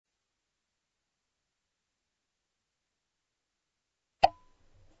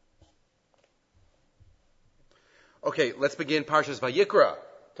Okay, let's begin Parshas Vayikra.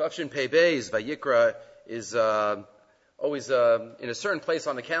 Tavshin Pei Beis. Vayikra is always in a certain place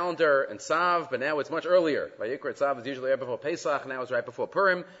on the calendar, and Tzav, but now it's much earlier. Vayikra Tzav is usually right before Pesach, now it's right before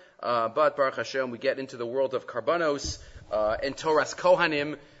Purim. But Baruch Hashem, we get into the world of Karbanos and Toras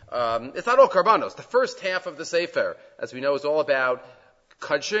Kohanim. It's not all Karbanos. The first half of the Sefer, as we know, is all about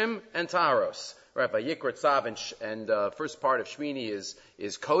Kudshim and Taharos. Right, Vayikra Tzav and first part of Shmini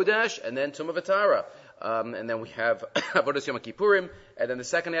is Kodesh, and then Tumah V'Tara. And then we have Avodas Yom Kippurim, and then the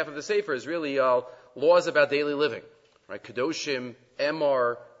second half of the Sefer is really laws about daily living, right? Kedoshim,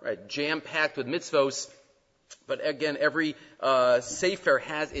 Emor, right? Jam-packed with mitzvos. But again, every Sefer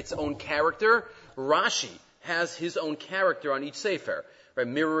has its own character. Rashi has his own character on each Sefer, right?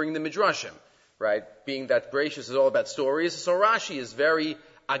 Mirroring the Midrashim, right? Being that Bereshis is all about stories, so Rashi is very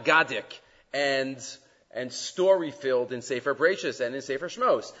agadic and story-filled in Sefer Bereshis and in Sefer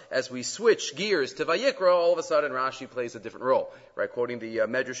Shmos. As we switch gears to Vayikra, all of a sudden Rashi plays a different role, right? Quoting the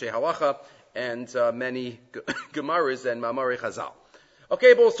Medrashei Halacha and many Gemaras and Ma'amari Chazal.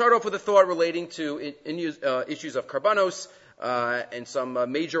 Okay, but we'll start off with a thought relating to issues of Karbanos and some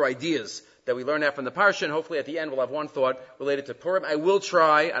major ideas that we learned out from the Parsha, and hopefully at the end we'll have one thought related to Purim. I will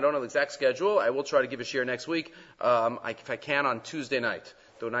try, I don't know the exact schedule, I will try to give a shir next week, if I can on Tuesday night.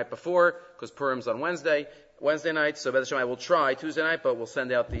 The night before, because Purim's on Wednesday night, so B'ez Hashem, I will try Tuesday night, but we'll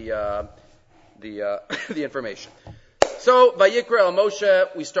send out the information. So, Vayikra El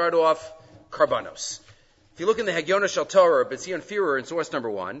Moshe, we start off Karbanos. If you look in the Hagyona Shel Torah, B'Tzion Führer in source number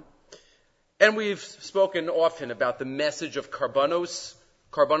 1, and we've spoken often about the message of Karbanos.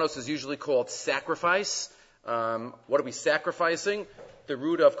 Karbanos is usually called sacrifice. What are we sacrificing? The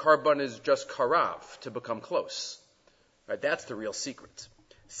root of Karban is just Karav, to become close. Right, that's the real secret.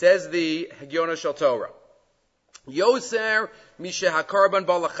 Says the Hagyona Shel Torah, Yoser mishe hakarban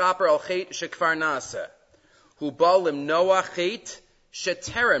ba lachaper al chet shekfar naaseh, hu ba limnoah chet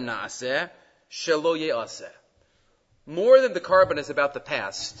sheterem naaseh shelo ye'aseh. More than the karban is about the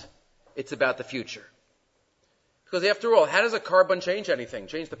past, it's about the future. Because after all, how does a karban change anything?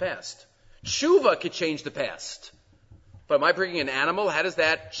 Change the past. Tshuva could change the past. But am I bringing an animal? How does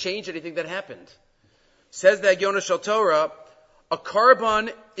that change anything that happened? Says the Hagyona Shel Torah, a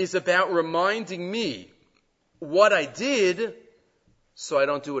karban is about reminding me what I did so I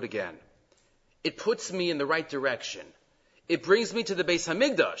don't do it again. It puts me in the right direction. It brings me to the Beis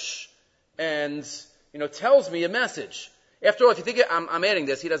Hamikdash and, tells me a message. After all, if you think I'm adding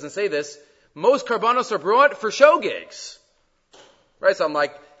this, he doesn't say this, most karbanos are brought for show gigs. Right? So I'm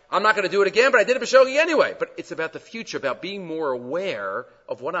like, I'm not going to do it again, but I did it for show gig anyway. But it's about the future, about being more aware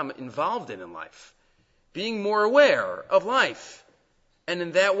of what I'm involved in life. Being more aware of life. And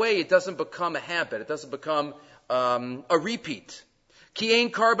in that way, it doesn't become a habit. It doesn't become a repeat. Ki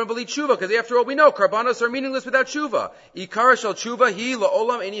ein karban b'li tshuva, because after all, we know karbanos are meaningless without tshuva. Ikar shel tshuva hi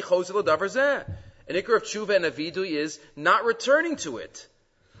la'olam eni choser l'davar zeh. An ikar of tshuva and avidu is not returning to it.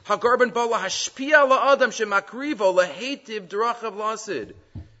 Hakarban ba lahashpia la'adam shemakrivo lahetiv drachav lasid.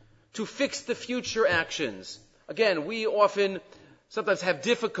 To fix the future actions. Again, we sometimes have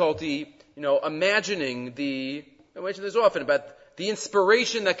difficulty imagining I mention this often about the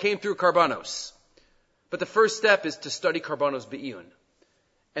inspiration that came through Karbanos. But the first step is to study Karbanos Be'iyun.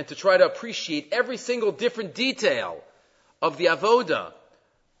 And to try to appreciate every single different detail of the avoda,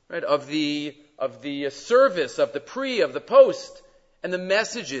 right, of the service, of the pre, of the post, and the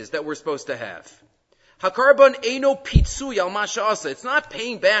messages that we're supposed to have. Hakarban eino pitzui al masha'asa. It's not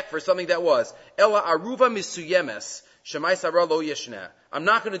paying back for something that was. Ela aruva misuyemes. Shemai Sarah lo yeshna. I'm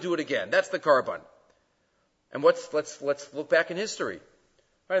not going to do it again. That's the karban. And let's look back in history.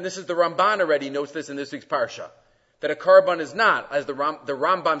 Right, and this is the Ramban already notes this in this week's parsha, that a karban is not, as the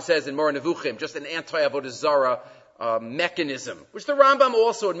Rambam says in Moreh Nevuchim, just an anti-avodah zarah mechanism, which the Rambam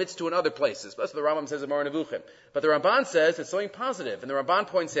also admits to in other places. That's what the Rambam says in Moreh Nevuchim. But the Ramban says it's something positive, and the Ramban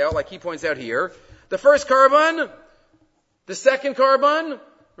points out, like he points out here, the first karban, the second karban,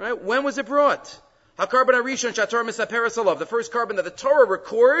 right? When was it brought? HaKarban HaRishon Shator Misaperes Alav. The first karban that the Torah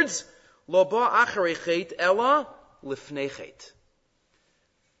records, Lo ba acharei chet ela lifnei chet.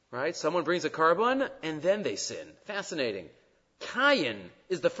 Right? Someone brings a karban and then they sin. Fascinating. Kayin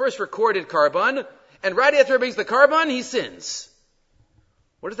is the first recorded karban, and right after he brings the karban, he sins.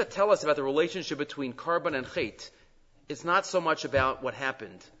 What does that tell us about the relationship between karban and chet? It's not so much about what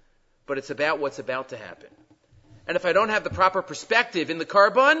happened, but it's about what's about to happen. And if I don't have the proper perspective in the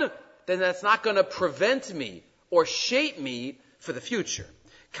karban, then that's not going to prevent me or shape me for the future.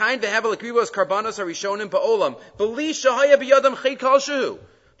 Kain ve'hevel akrivos karbanos harishonim ba'olam b'li shahaya b'yadam chet kol shehu.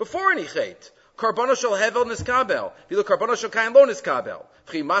 Before any chet. Karbono shel hevel niskabel. V'lo karbono shel kain lo niskabel.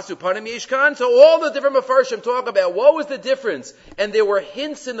 V'chimasu panim yishkan. So all the different mafarshim talk about what was the difference, and there were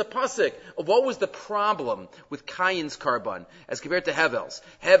hints in the pasuk of what was the problem with Cain's carbon as compared to Hevel's.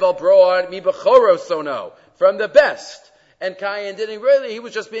 Hevel brought mi bechoro sono, from the best, and Cain didn't really. He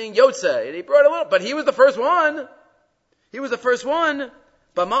was just being yotze, and he brought a little, but he was the first one. He was the first one.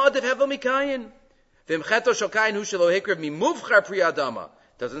 B'ma'adev hevel mi Cain. V'imcheto shel Cain hu shelo hikrev mi muvchar pri adama.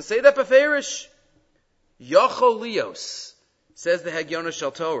 Doesn't say that beferish. Yochol lios, says the Hagyona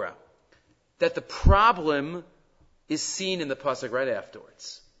Shel Torah, that the problem is seen in the pasuk right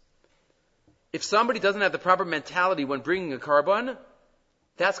afterwards. If somebody doesn't have the proper mentality when bringing a carbon,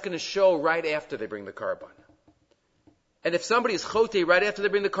 that's going to show right after they bring the carbon. And if somebody is chote right after they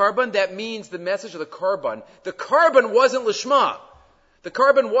bring the carbon, that means the message of the carbon wasn't lishma. The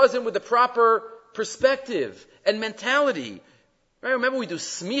carbon wasn't with the proper perspective and mentality. Right? Remember, we do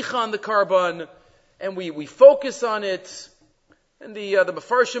smicha on the carbon, and we focus on it. And the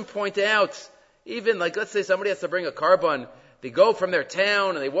Mefarshim point out, even like, let's say somebody has to bring a carbon, they go from their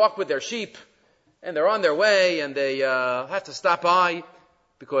town and they walk with their sheep, and they're on their way, and they have to stop by,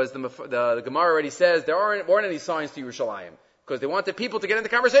 because the Gemara already says there weren't any signs to Yerushalayim, because they wanted people to get into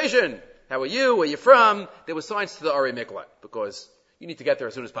conversation. How are you? Where are you from? There were signs to the Ari Mikla, because you need to get there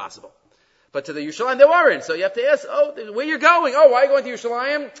as soon as possible. But to the Yerushalayim, there weren't. So you have to ask, where you going? Oh, why are you going to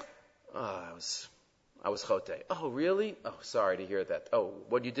Yerushalayim? Oh, I was chote. Oh, really? Oh, sorry to hear that. Oh,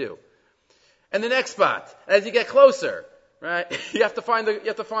 what'd you do? And the next spot, as you get closer, right? You have to find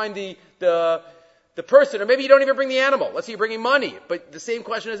the person, or maybe you don't even bring the animal. Let's say you're bringing money, but the same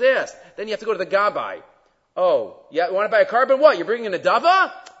question is asked. Then you have to go to the gabai. Oh, yeah, you want to buy a carbon? What? You're bringing a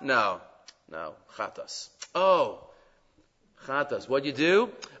dava? No, chatas. Oh, chatas. What'd you do?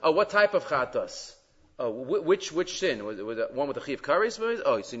 Oh, what type of chatas? Oh, which sin? Was it one with the chiv kares?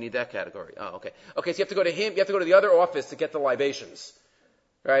 Oh, so you need that category. Oh, okay. Okay, so you have to go to him, you have to go to the other office to get the libations.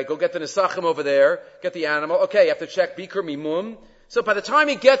 Right, go get the nesachim over there, get the animal. Okay, you have to check bikur mimum. So by the time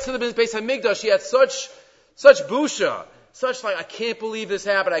he gets to the Beis HaMikdash, he had such busha, such like, I can't believe this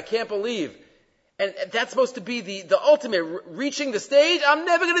happened, I can't believe. And that's supposed to be the ultimate, reaching the stage, I'm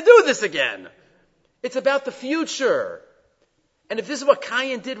never going to do this again. It's about the future. And if this is what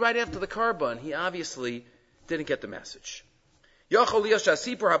Cain did right after the carbon, he obviously didn't get the message. Paula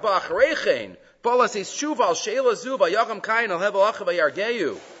says, Shuval, Sheila Zuba, Yacham Cain, Al Hevel Achav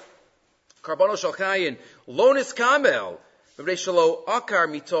Yargeyu. Karbono Shal Cain, Lonis Kamel, Shalo Akar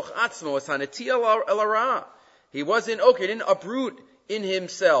Mitoch Atzmo, Asanatia El Ara. He wasn't, he didn't uproot in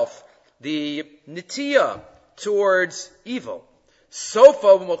himself the Nitiya towards evil. Sofa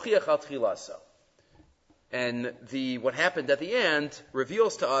Mochiach Al Tchilaso. And what happened at the end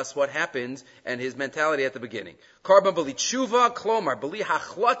reveals to us what happened and his mentality at the beginning. Karban bali tshuva, klomar, bali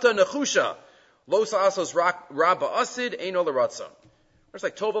hachlata nechusha. Los asos rabba asid, eino l'ratzon. It's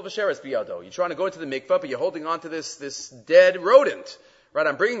like tova v'sheres biyado. You're trying to go into the mikvah, but you're holding on to this dead rodent. Right?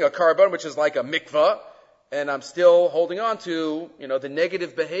 I'm bringing a karban, which is like a mikvah, and I'm still holding on to, the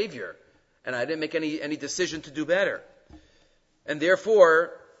negative behavior. And I didn't make any decision to do better. And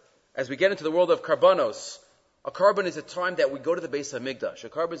therefore, as we get into the world of karbanos, a carbon is a time that we go to the Beis HaMikdash. A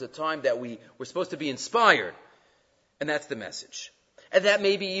carbon is a time that we're supposed to be inspired. And that's the message. And that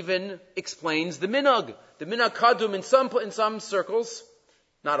maybe even explains the minhag. The minhag kadum in some circles,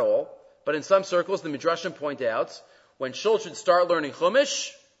 not all, but in some circles, the Midrashim point out, when children start learning Chumash,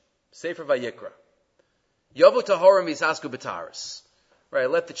 Sefer Vayikra. Yovu tahorim yisasku b'taris. Right,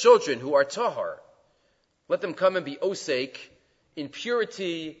 let the children who are tahar, let them come and be osek in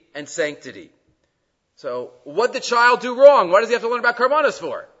purity and sanctity. So, what did the child do wrong? What does he have to learn about karbanos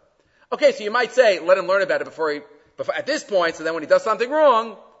for? Okay, so you might say, let him learn about it before at this point, so then when he does something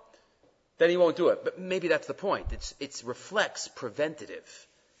wrong, then he won't do it. But maybe that's the point. It reflects preventative.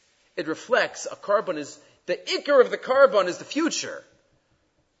 It reflects a carbon is, the ikar of the carbon is the future.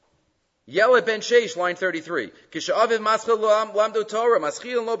 Yele ben Sheish, line 33. Kisha'aviv maschil lamdo Torah,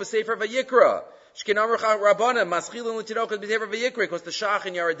 maschil lo b'sefer vayikra. Shkinamar rabbanim, maschil lo tinochot b'sefer vayikra, because the shach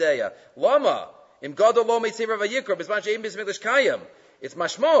in Yaradeya. Lama, im gadol lo mesefer vayikra, bisman she'im bismikdash kayim. It's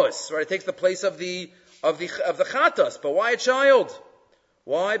mashmos, right? It takes the place of the chatas. But why a child?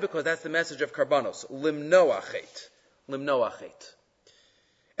 Why? Because that's the message of karbanos. Limnoachet.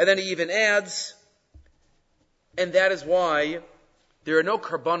 And then he even adds, and that is why there are no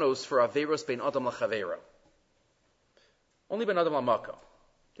karbanos for averos bein adam lachavero. Only bein adam lamako.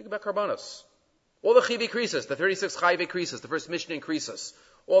 Think about karbanos. All the chivi krisos, the 36 chayve krisos, the first mission in krisos,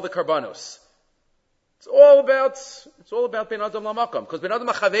 all the karbanos. It's all about bein adam lamakom. Because bein adam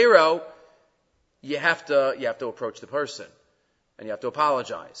lachavero, you have to approach the person, and you have to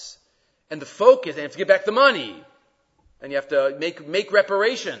apologize. And the focus, and you have to give back the money. And you have to make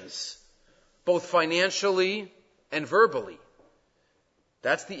reparations, both financially and verbally.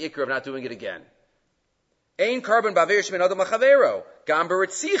 That's the ikra of not doing it again. Ein carbon baver shemin adam lachavero. Gam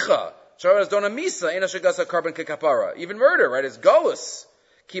beritzicha. Sharas dona misa. Ein ashagasa carbon kekapara. Even murder, right, is golus.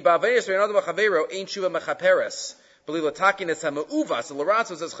 Ki baver shemin adam lachavero. Ein shuva mechaperes. Beli latakinis ha'me'uvas.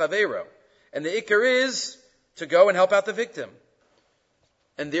 L'ratzos as chavero. And the ikra is to go and help out the victim.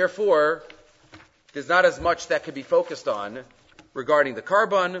 And therefore, there's not as much that could be focused on regarding the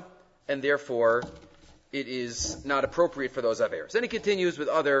carbon, and therefore it is not appropriate for those averos. Then he continues with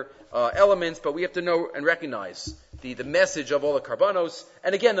other elements, but we have to know and recognize the message of all the carbonos.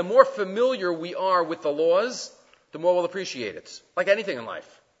 And again, the more familiar we are with the laws, the more we'll appreciate it. Like anything in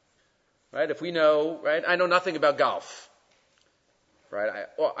life. Right? If we know, right? I know nothing about golf. Right?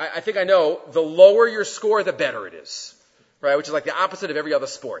 I think I know the lower your score, the better it is. Right? Which is like the opposite of every other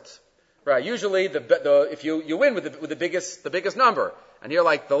sport. Right? Usually if you win with the biggest number, and you're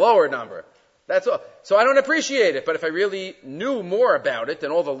like the lower number. That's all. So I don't appreciate it, but if I really knew more about it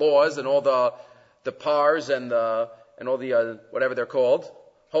and all the laws and all the pars and all the whatever they're called,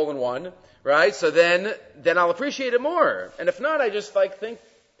 hole in one, right? So then I'll appreciate it more. And if not, I just think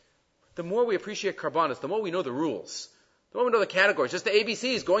the more we appreciate karbanos, the more we know the rules, the more we know the categories, just the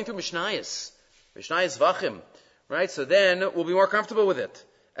ABCs, going through Mishnayos Vachim, right? So then we'll be more comfortable with it,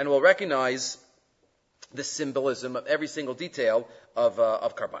 and we'll recognize the symbolism of every single detail of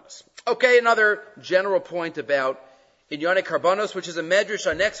karbanos. Okay, another general point about Inyane Karbanos, which is a medrash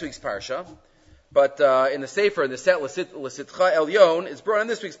on next week's parsha, but in the Sefer, in the set L'Sitcha Elyon, it's brought on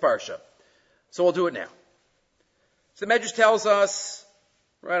this week's parsha. So we'll do it now. So the medrash tells us,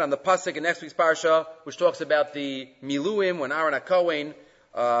 right, on the pasuk in next week's parsha, which talks about the Miluim, when Aaron HaKohen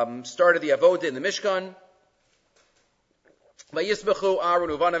started the Avodah in the Mishkan. Vayisbechu Aaron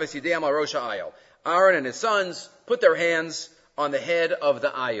uvanav esideyam al rosh ha'ayil. Aaron and his sons put their hands on the head of the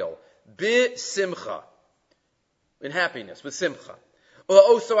ayil. Bi-simcha. In happiness, with simcha.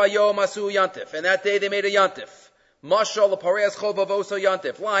 U'oso ayom asu yantif. And that day they made a yantif. Mashal l'pareas chov oso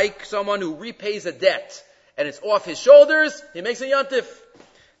yantif. Like someone who repays a debt and it's off his shoulders, he makes a yantif.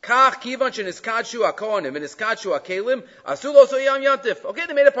 Kach kivan sheniskachu hakohanim and niskachu hakelim asu loso yam yantif. Okay,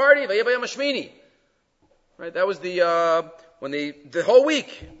 they made a party. Vayavayam hashmini. Right, that was the whole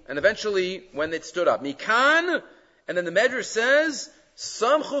week, and eventually when it stood up. Mikan, and then the Medrash says,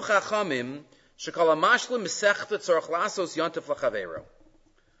 Samchu chachamim shekal hamashlim mesechta tzorach lasos yantif lachavero.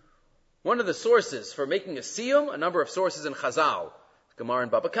 One of the sources for making a siyum, a number of sources in Chazal, Gemara in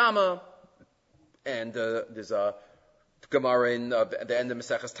Baba Kama, and there's a Gemara in the end of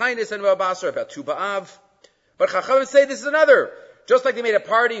Maseches Tainis and Baba Basra about Tu B'Av. But chachamim say this is another. Just like they made a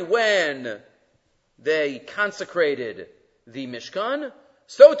party when they consecrated the Mishkan,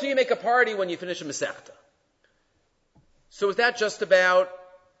 so too you make a party when you finish a Masechta. So is that just about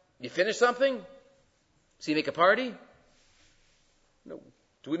you finish something, so you make a party? No.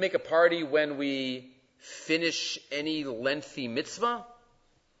 Do we make a party when we finish any lengthy mitzvah?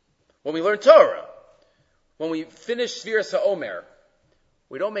 When we learn Torah? When we finish Sfiras HaOmer?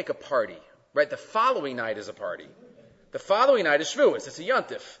 We don't make a party, right? The following night is a party. The following night is Shavuos, it's a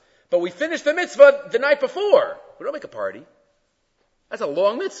Yontif. But we finish the mitzvah the night before. We don't make a party. That's a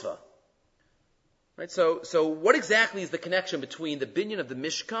long mitzvah. Right? So what exactly is the connection between the binyan of the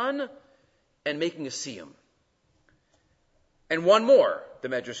Mishkan and making a siyum? And one more, the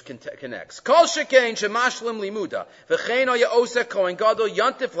Medrash connects. Kol shekain shemashlim limuda v'chein haya osek kohen gadol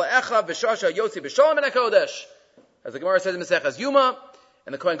yantif le'echa v'shasha yotzi b'shalom min hakodesh. As the Gemara says in Maseches Yuma,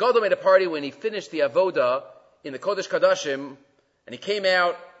 and the kohen gadol made a party when he finished the avoda in the Kodesh Kadashim, and he came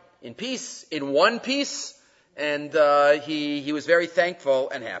out in peace, in one piece, and he was very thankful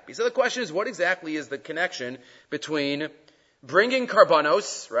and happy. So the question is, what exactly is the connection between bringing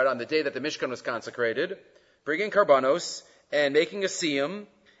karbanos, right, on the day that the Mishkan was consecrated, bringing karbanos, and making a siyum,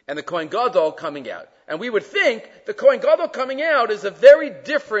 and the Kohen Gadol coming out? And we would think the Kohen Gadol coming out is a very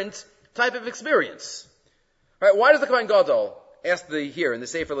different type of experience. Right? Why does the Kohen Gadol, ask here in the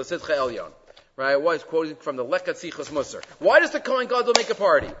Sefer L'Sitcha Elyon, right, why is quoting from the Lekat Sichos Musar, why does the Kohen Gadol make a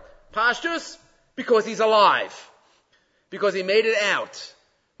party? Pashtus? Because he's alive. Because he made it out.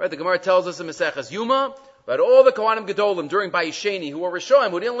 Right? The Gemara tells us in Maseches Yuma about all the Kohanim Gedolim during Bayisheni who were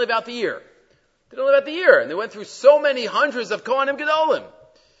Rishonim who didn't live out the year. They didn't live out the year. And they went through so many hundreds of Kohanim Gedolim.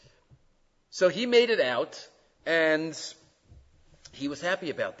 So he made it out, and he was happy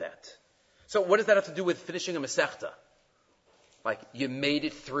about that. So what does that have to do with finishing a Masechta? Like, you made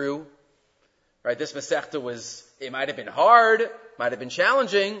it through. Right? This Masechta it might have been hard, might have been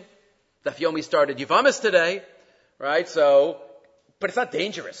challenging. Daf Yomi started Yuvamis today, right? So, but it's not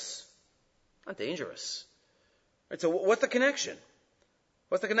dangerous. Not dangerous. Right, so what's the connection?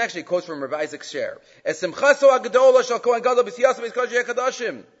 What's the connection? He quotes from Rabbi Isaac Sher. Es simchaso ha'gedola shel kohen gadol b'siyasa b'yizkar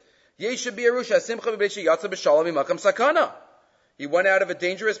kadashim. Yesha b'yerusha simcha b'beisha yatsa b'shalom imakam sakana. He went out of a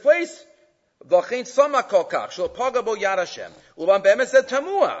dangerous place. V'chein sama kol kach shel paga bo yad Hashem. Ulam be'emes said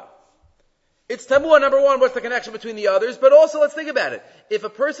tamua. It's tamua, number one, what's the connection between the others? But also, let's think about it. If a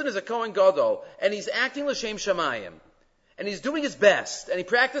person is a kohen gadol and he's acting l'shem shamayim, and he's doing his best, and he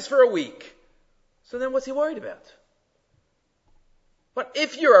practiced for a week, so then what's he worried about? But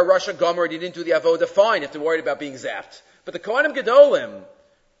if you're a Rosh Gomer and you didn't do the avoda, fine, you have to be worried about being zapped. But the Kohanim Gedolim,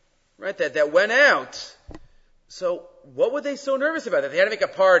 right, that went out, so what were they so nervous about? That they had to make a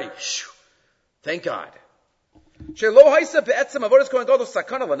party. Thank God.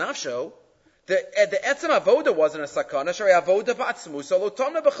 The etzem avoda wasn't a sakana. Shari avoda ba'atzmu, so lo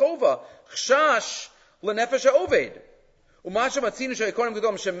tomna b'chova, chshash l'nefesh ha'oved. Umasha matzinu shari kohanim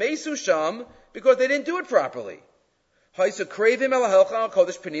gedolim shemesu sham, because they didn't do it properly. Ha'isa kravim el ha'helcha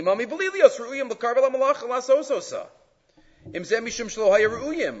ha'kodesh penima mi'belilios ru'uyim l'karvel ha'malach l'as'ososa. Im zeh mishum shlo ha'ya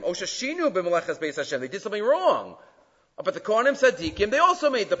ru'uyim, o shashinu b'melechas beis Hashem. They did something wrong. But the kohanim tzadikim, they also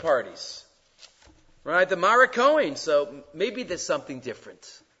made the parties. Right? The Mara Kohen. So maybe there's something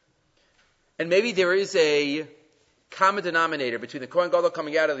different. And maybe there is a common denominator between the Kohen Gadol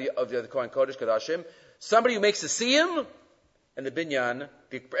coming out of the Kohen Kodesh Kadashim, somebody who makes a siyum, and the binyan,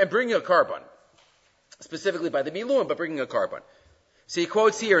 and bringing a carbon. Specifically by the miluim, but bringing a carbon. So he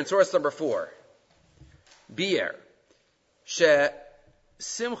quotes here in source number 4. Bier. She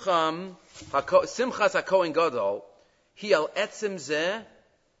simchas ha-Kohen Gadol hi al etzim zeh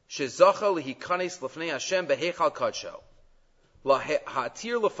shezocha lehikanis lefnei Hashem beheichal kadsho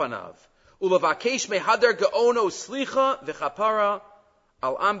laha'atir lefanav ulavakesh mehadar gaono slicha v'chapara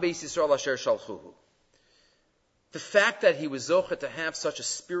al am beis Yisrael asher shalchuhu. The fact that he was zocha to have such a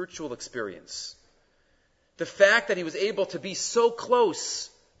spiritual experience, the fact that he was able to be so close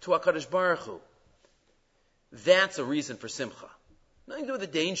to HaKadosh Baruch Hu, that's a reason for simcha. Nothing to do with the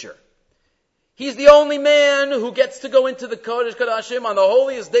danger. He's the only man who gets to go into the Kodesh Kodashim on the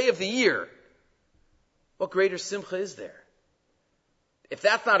holiest day of the year. What greater simcha is there? If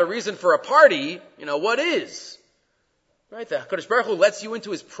that's not a reason for a party, what is? Right? The HaKadosh Baruch Hu lets you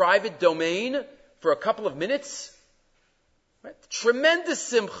into his private domain for a couple of minutes. Right? Tremendous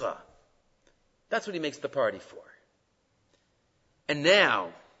simcha. That's what he makes the party for. And now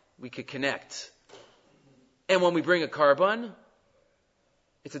we could connect. And when we bring a carbon,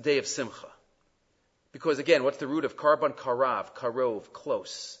 it's a day of simcha. Because again, what's the root of carbon? Karav, karov,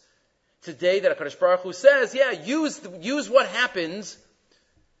 close. It's a day that HaKadosh Baruch Hu says, use what happens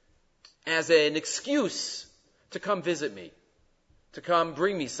as an excuse to come visit me, to come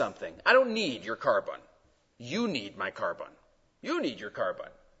bring me something. I don't need your carbon. You need my carbon. You need your carbon.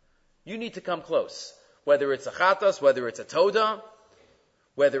 You need to come close. Whether it's a chatas, whether it's a toda,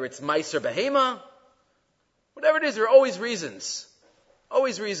 whether it's meiser behema, whatever it is, there are always reasons.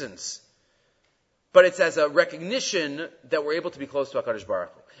 Always reasons. But it's as a recognition that we're able to be close to HaKadosh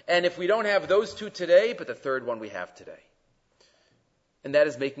Baruch Hu. And if we don't have those two today, but the third one we have today. And that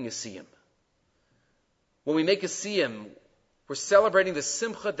is making a siyum. When we make a siyum, we're celebrating the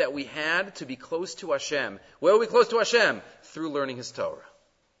simcha that we had to be close to Hashem. Where are we close to Hashem? Through learning His Torah.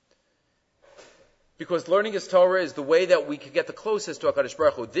 Because learning His Torah is the way that we can get the closest to HaKadosh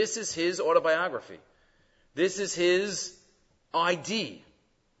Baruch Hu. This is His autobiography. This is His ID.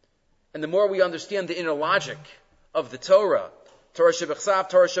 And the more we understand the inner logic of the Torah, Torah Shebechsav,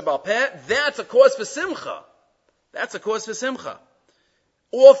 Torah Shebal Peh, that's a cause for simcha. That's a cause for simcha.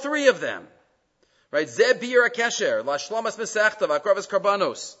 All three of them. Right? Zeh bir hakesher, la'shlomas mesechta, v'akravas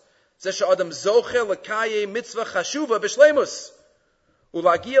karbanos. Zeh she'adam zoche l'kaye mitzvah chashuva b'shleimus.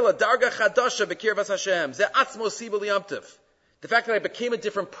 U'lagia l'darga chadasha b'kirvas Hashem. Zeh atzmo siba liyamtiv. The fact that I became a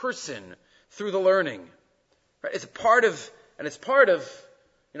different person through the learning. Right? It's part of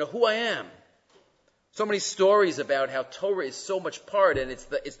who I am. So many stories about how Torah is so much part, and it's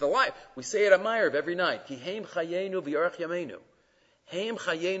the life. We say it at Ma'ariv every night. Ki heim chayenu v'yarach yameinu. Heim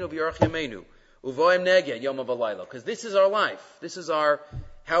chayenu v'yarach yameinu. Uvoim neged yom v'laylo. Because this is our life. This is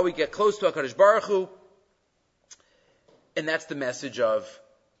how we get close to HaKadosh Baruch Hu. And that's the message of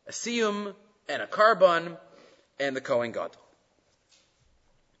a siyum and a carbon and the Kohen Gadol.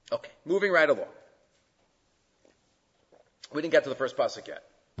 Okay, moving right along. We didn't get to the first pasuk yet.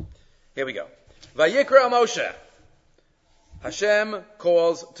 Here we go. Vayikra Moshe. Hashem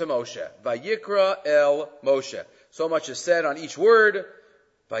calls to Moshe. Vayikra el Moshe. So much is said on each word.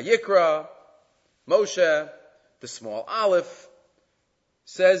 Vayikra, Moshe, the small aleph.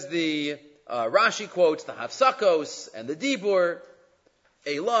 Says the Rashi quotes the Hafsakos and the Dibur.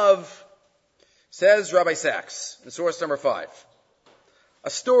 A love. Says Rabbi Sachs in source number 5, a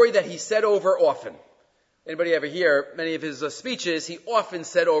story that he said over often. Anybody ever hear many of his speeches? He often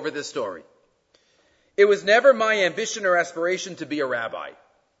said over this story. It was never my ambition or aspiration to be a rabbi.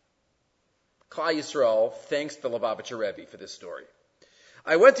 Klal Yisrael thanks the Lubavitcher Rebbe for this story.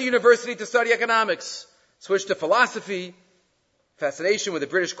 I went to university to study economics, switched to philosophy, fascination with the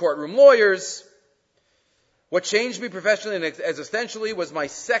British courtroom lawyers. What changed me professionally and existentially was my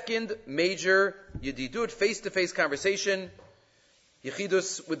second major Yedidut face-to-face conversation,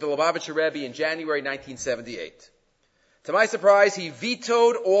 Yechidus, with the Lubavitcher Rebbe in January 1978. To my surprise, he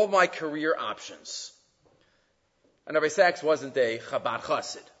vetoed all my career options. And Rabbi Sachs wasn't a Chabad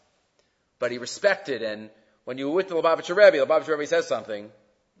Chassid, but he respected, and when you were with the Lubavitcher Rebbe says something,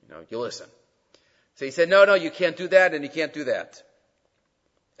 you listen. So he said, no, you can't do that, and you can't do that.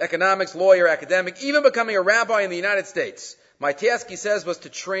 Economics, lawyer, academic, even becoming a rabbi in the United States. My task, he says, was to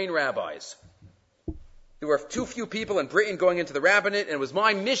train rabbis. There were too few people in Britain going into the rabbinate, and it was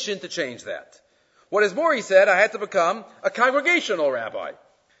my mission to change that. What is more, he said, I had to become a congregational rabbi.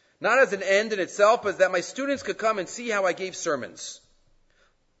 Not as an end in itself, but that my students could come and see how I gave sermons.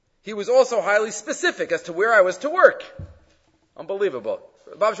 He was also highly specific as to where I was to work. Unbelievable.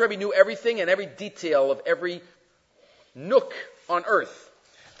 Lubavitcher Rebbe knew everything and every detail of every nook on earth.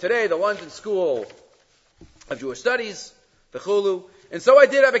 Today, the London School of Jewish Studies, the Chulu. And so I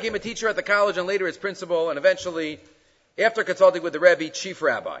did. I became a teacher at the college and later as principal and eventually, after consulting with the Rebbe, chief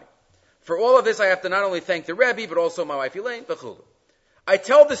rabbi. For all of this, I have to not only thank the Rebbe, but also my wife Elaine, the Chulu. I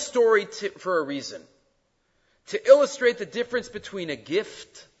tell this story for a reason. To illustrate the difference between a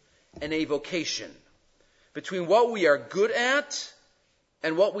gift and a vocation. Between what we are good at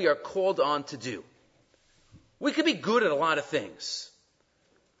and what we are called on to do. We could be good at a lot of things.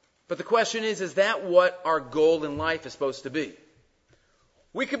 But the question is that what our goal in life is supposed to be?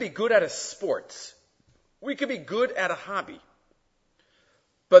 We could be good at a sport. We could be good at a hobby.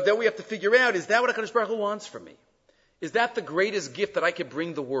 But then we have to figure out, is that what HaKadosh Baruch Hu wants from me? Is that the greatest gift that I could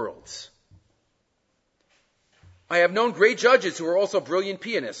bring the world? I have known great judges who are also brilliant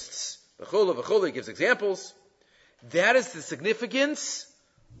pianists. V'chulu gives examples. That is the significance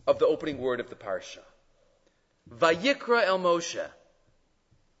of the opening word of the parsha. Vayikra el Moshe.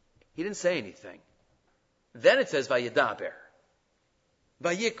 He didn't say anything. Then it says Vayedaber.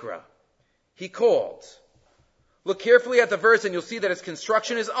 Vayikra. He called. Look carefully at the verse and you'll see that its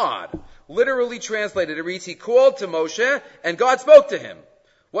construction is odd. Literally translated, it reads, he called to Moshe and God spoke to him.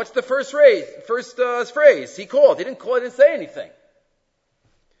 What's the first phrase? He called. He didn't say anything.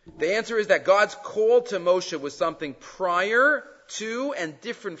 The answer is that God's call to Moshe was something prior to and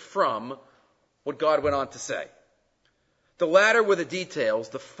different from what God went on to say. The latter were the details.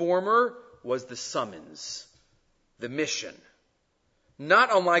 The former was the summons, the mission.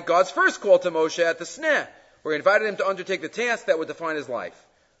 Not unlike God's first call to Moshe at the Sneh, where he invited him to undertake the task that would define his life,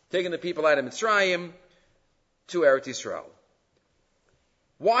 taking the people out of Mitzrayim to Eretz Yisrael.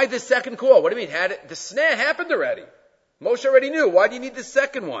 Why the second call? What do you mean? The Sneh happened already. Moshe already knew. Why do you need the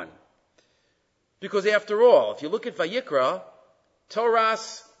second one? Because after all, if you look at Vayikra,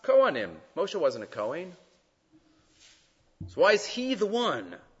 Torah's Kohanim. Moshe wasn't a Kohen. So why is he the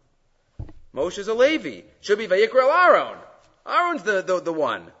one? Moshe's a Levi. Should be Vayikra el Aaron. Aaron's the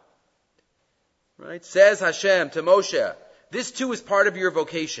one. Right? Says Hashem to Moshe, this too is part of your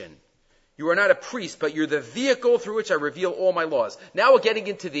vocation. You are not a priest, but you're the vehicle through which I reveal all my laws. Now we're getting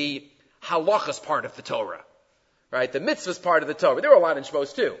into the halachas part of the Torah. Right? The mitzvahs part of the Torah. There are a lot in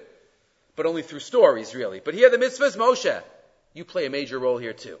Shmos too. But only through stories, really. But here the mitzvahs, Moshe, you play a major role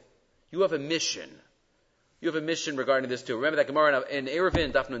here too. You have a mission. You have a mission regarding this too. Remember that Gemara in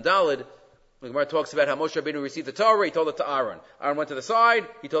Eruvin, Daf Nun Daled, the Gemara talks about how Moshe Rabbeinu received the Torah, he told it to Aaron. Aaron went to the side,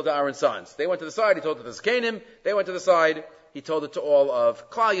 he told it to Aaron's sons. They went to the side, he told it to the Zkanim. They went to the side, he told it to all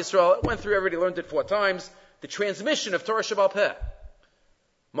of Klal Yisrael. It went through, everybody learned it 4 times. The transmission of Torah Shebaal Peh.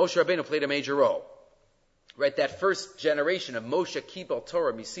 Moshe Rabbeinu played a major role. Right, that first generation of Moshe Kibel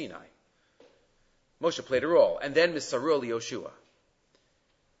Torah Misinai. Moshe played a role. And then Misarul Yoshua.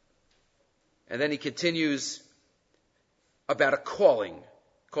 And then he continues about a calling.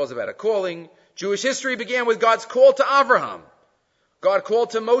 Calls about a calling. Jewish history began with God's call to Avraham. God called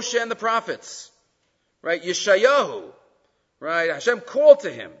to Moshe and the prophets. Right? Yeshayahu. Right? Hashem called to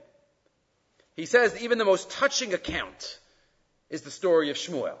him. He says even the most touching account is the story of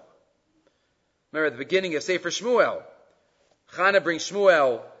Shmuel. Remember at the beginning of Sefer Shmuel, Chana brings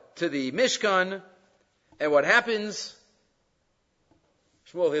Shmuel to the Mishkan, and what happens?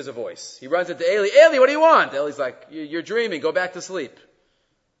 Shmuel hears a voice. He runs into Eli. Eli, what do you want? Eli's like, you're dreaming. Go back to sleep.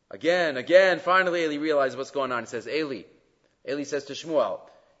 Again. Finally, Eli realizes what's going on. He says, Eli says to Shmuel,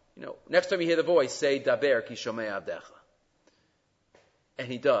 next time you hear the voice, say, Daber ki shomei avdecha. And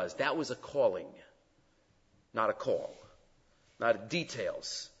he does. That was a calling, not a call, not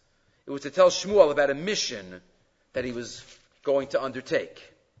details. It was to tell Shmuel about a mission that he was going to undertake.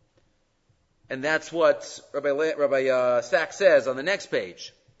 And that's what Rabbi Sachs says on the next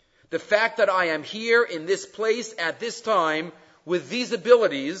page. The fact that I am here in this place at this time with these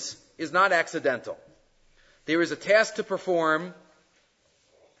abilities is not accidental. There is a task to perform,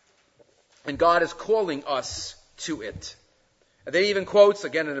 and God is calling us to it. And then he even quotes,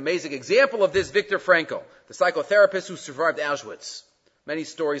 again, an amazing example of this, Viktor Frankl, the psychotherapist who survived Auschwitz. Many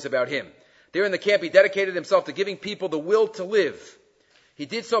stories about him. There in the camp, he dedicated himself to giving people the will to live. He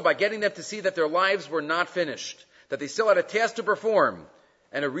did so by getting them to see that their lives were not finished, that they still had a task to perform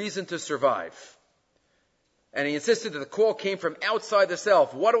and a reason to survive. And he insisted that the call came from outside the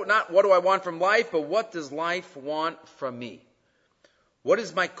self. Not what do I want from life, but what does life want from me? What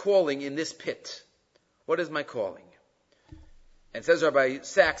is my calling in this pit? What is my calling? And says Rabbi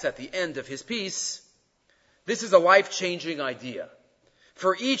Sachs at the end of his piece, this is a life-changing idea.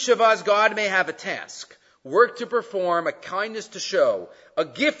 For each of us, God may have a task, work to perform, a kindness to show, a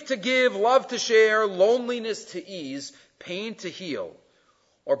gift to give, love to share, loneliness to ease, pain to heal,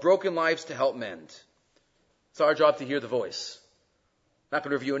 or broken lives to help mend. It's our job to hear the voice. I'm not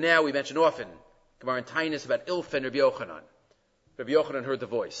going to review it now. We mention often Gemara in Tainus about Ilf and Rabbi Yochanan. Rabbi Yochanan heard the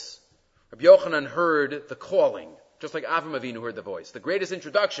voice. Rabbi Yochanan heard the calling, just like Avram Avinu heard the voice. The greatest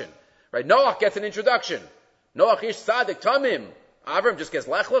introduction, right? Noach gets an introduction. Noach ish tzaddik tamim. Avram just gets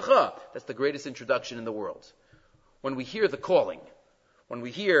lech lecha. That's the greatest introduction in the world. When we hear the calling, when we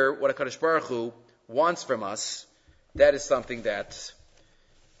hear what HaKadosh Baruch Hu wants from us, that is something that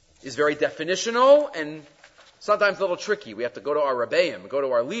is very definitional and sometimes a little tricky. We have to go to our Rebbeim, go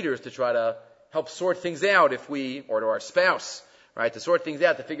to our leaders to try to help sort things out or to our spouse, right, to sort things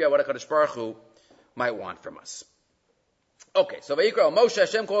out, to figure out what HaKadosh Baruch Hu might want from us. Okay, so Vayikra Moshe,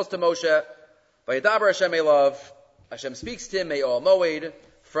 Hashem calls to Moshe, Vayadaber Hashem Elav, Hashem speaks to him, Me'ol Moed,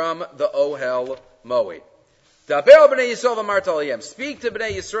 from the Ohel Moed. Daber b'nei Yisrael v'amart alayim. Speak to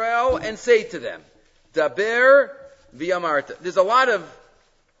b'nei Yisrael and say to them, Daber v'amarta. There's a lot of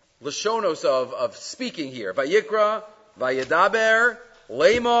Lashonos of speaking here. Vayikra, Vayadaber,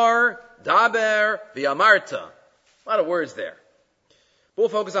 Lemar, Daber, V'amarta. A lot of words there. We'll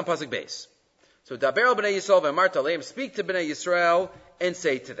focus on Pasuk Beis. So, Daber b'nei Yisrael v'amarta leim. Speak to b'nei Yisrael and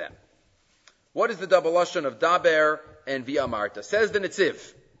say to them. What is the double lashon of Daber and V'amarta? Says the Nitziv.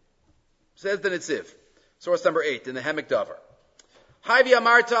 Source number 8 in the Hemek Davar. Hi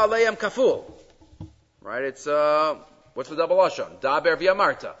V'amarta aleim kaful. Right, it's, what's the double lashon? Daber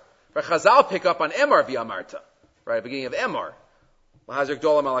V'amarta. Right, Chazal pick up on Emar V'amarta. Right, beginning of Emar. L'hazir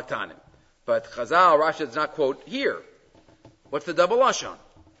gdola malaktanim. But Chazal, Rashi does not quote here. What's the double lashon?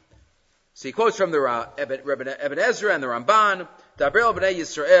 So he quotes from the Ibn Ezra and the Ramban, Daber b'nei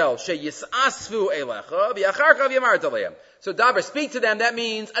Yisrael, sheyisasvu elecha, v'yacharka v'yamarta leim. So Daber, speak to them, that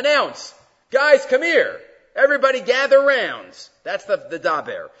means announce. Guys, come here. Everybody gather around. That's the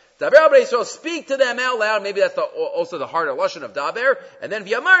Daber. Daber b'nei Yisrael, speak to them out loud. Maybe that's also the harder lashon of Daber. And then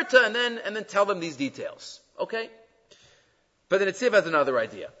v'yamarta, and then tell them these details. Okay? But the Nitziv has another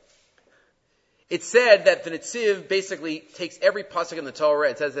idea. It's said that the Nitziv basically takes every pasuk in the Torah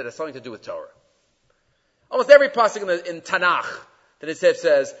and says that it has something to do with Torah. Almost every pasuk in Tanakh, the Nitziv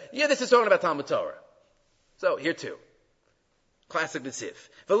says, yeah, this is talking about Talmud Torah. So, here too. Classic Nitziv.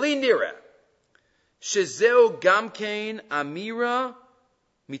 V'li nira, shezeu gamkein amira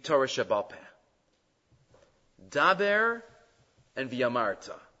mitorah shebal peh. Daber and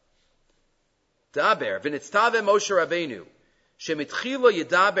v'yamarta. Daber, v'nitztave Moshe Rabbeinu, shemitchilo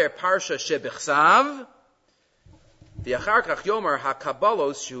yedaber parsha shebechsav, v'yachar kach yomer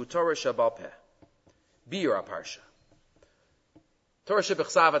hakabalos shehu Torah shebal peh. Biyur parsha. Torah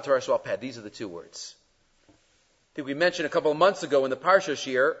shebechsav and Torah shebal peh. These are the two words. I think we mentioned a couple of months ago in the parsha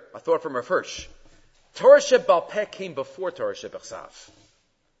shir, a thought from Rav Hirsch. Torah shebal peh came before Torah shebechsav.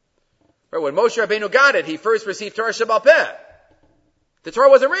 Right, when Moshe Rabbeinu got it, he first received Torah shebal peh. The Torah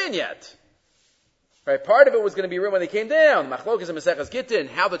wasn't written yet. Right, part of it was going to be written when they came down. Machlokes and Maseches Gittin,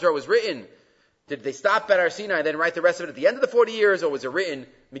 how the Torah was written. Did they stop at Har Sinai and then write the rest of it at the end of the 40 years, or was it written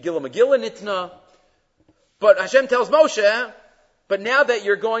Megillah Nitna? But Hashem tells Moshe, but now that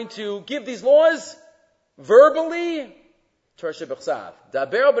you're going to give these laws verbally, Torah shebechsav,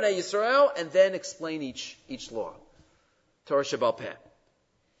 Daber b'nei Yisrael, and then explain each law. Torah shebal peh.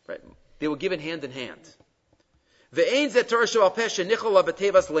 Right, they were given hand in hand. Ve'ein zeh Torah shebal peh shenichol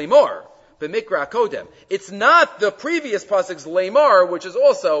b'tevas leimor. It's not the previous pasuk's Lamar, which is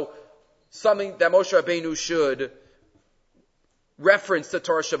also something that Moshe Rabbeinu should reference to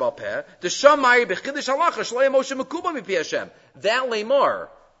Torah Shebal Peh. The Shamai b'chidish halacha shlo Moshe mekuba mipi Hashem. That lemar,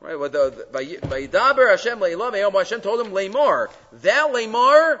 right? Vayidaber Hashem le'ilah ve'yom Hashem told him lemar. That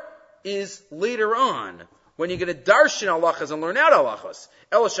lemar is later on when you're going to darshan halachas and learn out halachas.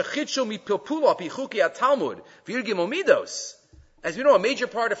 El shachitshu mipilpula pichuki atalmud v'yirgim omidos. As we know, a major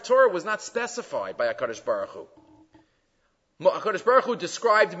part of Torah was not specified by HaKadosh Baruch Hu. HaKadosh Baruch Hu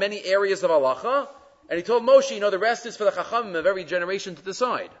described many areas of halacha, and he told Moshe, the rest is for the chachamim of every generation to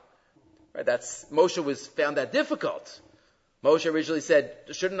decide. Right? Moshe found that difficult. Moshe originally said,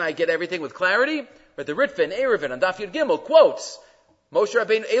 shouldn't I get everything with clarity? But the Ritva and Erevin on Daf Yud Gimel quotes, Moshe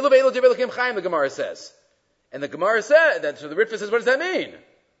Rabbeinu, Elu ve'elu divrei Elokim Chaim, the Gemara says. And the Gemara said, so the Ritva says, what does that mean?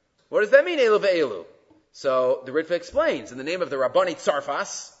 What does that mean, Elu ve'elu? So the Ritva explains, in the name of the Rabbani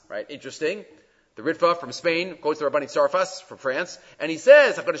Tzarfas, right, interesting, the Ritva from Spain quotes the Rabbani Tzarfas from France, and he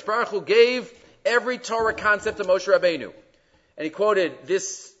says, HaKadosh Baruch Hu gave every Torah concept to Moshe Rabbeinu. And he quoted,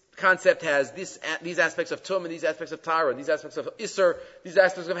 this concept has these aspects of Tum, and these aspects of Tara, these aspects of Isser, these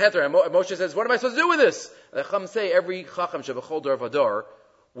aspects of Heter. And Moshe says, what am I supposed to do with this? And the Chacham say, every Chacham Shebechol Dor Vador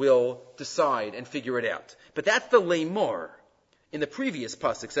will decide and figure it out. But that's the Lemor. In the previous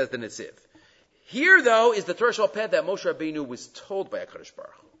pasuk says the Netziv. Here, though, is the Torah Shebal Peh that Moshe Rabbeinu was told by HaKadosh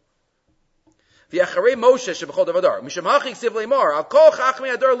Baruch Hu. V'acharei Moshe Shebechol Dor Vador. Misham hachik siv Lemor. Al kol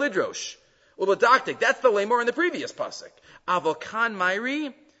chachmei ador lidrosh. Uladaktik. That's the Lemor in the previous pasuk. Avokan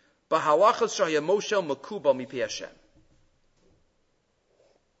Mairi. Bahalachas shaya Moshe makubal mipi Hashem.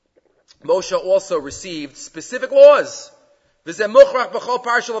 Moshe also received specific laws. V'zeh muchrach b'chol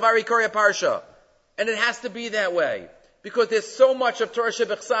parsha l'vari korya parsha. And it has to be that way. Because there's so much of Torah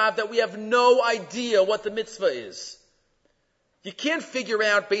Shebechsav that we have no idea what the mitzvah is. You can't figure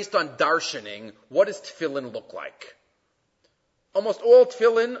out based on darshaning what does tefillin look like. Almost all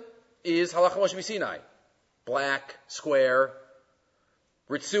tefillin is halacha Moshe Sinai. Black, square,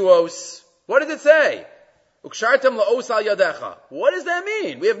 ritzuos. What does it say? Ukshartem la'os al yadecha. What does that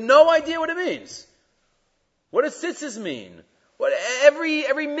mean? We have no idea what it means. What does tzitzis mean?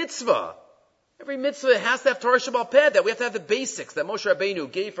 Every mitzvah. Every mitzvah has to have Torah Shebal Peh, that we have to have the basics that Moshe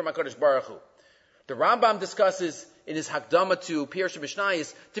Rabbeinu gave from HaKadosh Baruch Hu. The Rambam discusses in his Hakdama to Pirush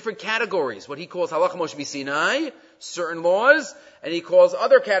Mishnayos different categories. What he calls halacha Moshe Sinai, certain laws, and he calls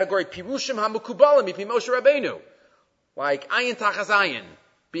other category Pirushim HaMukubalim Mipi Moshe Rabbeinu. Like ayin tachas ayin,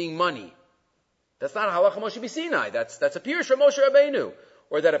 being money. That's not a halacha Moshe Sinai. That's a pirush from Moshe Rabbeinu.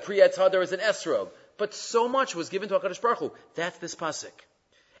 Or that a priyat hadar is an esrog. But so much was given to HaKadosh Baruch Hu. That's this pasuk.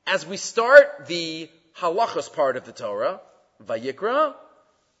 As we start the halachos part of the Torah, Vayikra,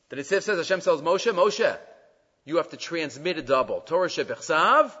 the Netziv says, Hashem tells Moshe, you have to transmit a double. Torah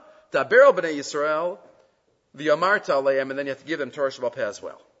Shebechsav, Daber al Bnei Yisrael, V'yamarta aleim, and then you have to give them Torah Shebal Peh as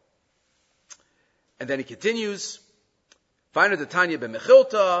well. And then he continues, Vayna de Tanya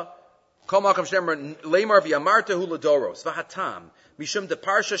b'mechilta, Kol makam shnemer leimar v'yamarta hu l'doros, v'hatam, mishum de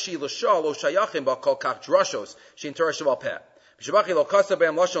parsha shi l'shah lo shayachim b'kol kach drashos, shein Torah Shebal Peh. In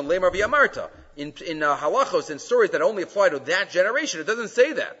halachos and stories that only apply to that generation, it doesn't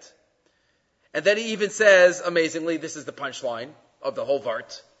say that. And then he even says, amazingly, this is the punchline of the whole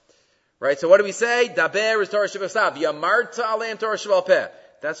vart. Right? So what do we say? Daber is Torah Shebechsav. Yamarta aleim Torah Shebal Peh.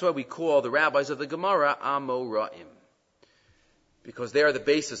 That's why we call the rabbis of the Gemara Amoraim. Because they are the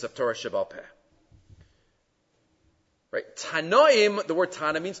basis of Torah Shebal Peh. Right? Tanoim, the word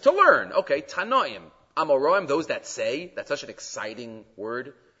Tana means to learn. Okay, Tanoim. Amoraim, those that say. That's such an exciting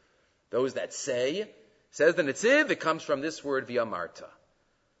word. Those that say. Says the Netziv, it comes from this word V'yamarta.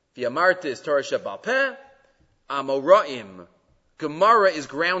 V'yamarta is Torah Shebal Peh. Amoraim. Gemara is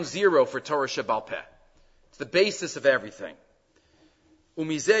ground zero for Torah Shebal Peh. It's the basis of everything.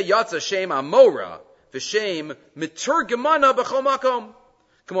 Umizeh yatza shem Amora. V'shem mitur gemana b'chol makom.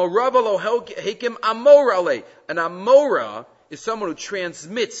 Kamo Rabba lo hekim Amora ale. An Amora is someone who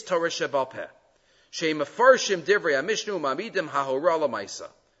transmits Torah Shebal Peh. Shem afarshim divrei amishnu mamidim hahora lamaisa.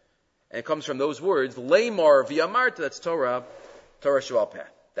 And it comes from those words, Leimar v'yamarta, that's Torah Shebal Peh.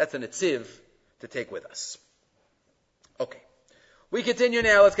 That's an Netziv to take with us. Okay. We continue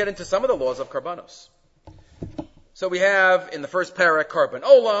now, let's get into some of the laws of Karbanos. So we have in the first parak, Karban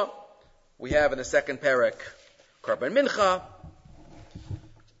Ola. We have in the second parak, Karban Mincha.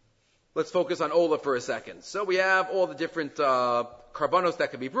 Let's focus on Ola for a second. So we have all the different Karbanos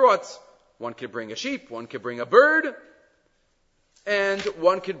that can be brought. One could bring a sheep, one could bring a bird, and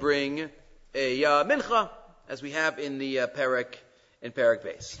one could bring a mincha, as we have in the parak, in parak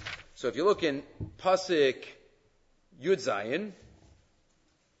base. So if you look in pasuk Yud Zayin,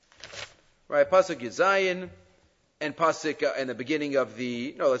 right, pasuk Yud Zayin, and pasuk in the beginning of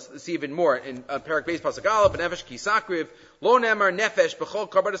let's see even more in Parak Beis pasuk Aleph Nefesh ki sakriv lo nemar nefesh b'chol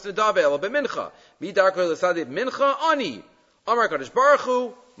karbanos nedave elo b'mincha midarko l'sadib mincha ani Amar Kadosh Baruch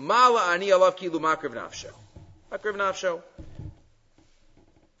Hu mala ani alav kilu makriv nafsho.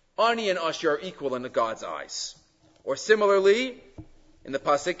 Ani and Asher are equal in God's eyes. Or similarly, in the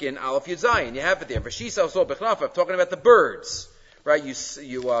pasuk in Aleph Yud Zayin, you have it there. V'shisa so b'chnafav, talking about the birds, right? You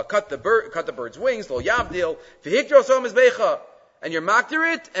cut the bird's wings, lo yavdil, v'hikdro so mizbecha, and you're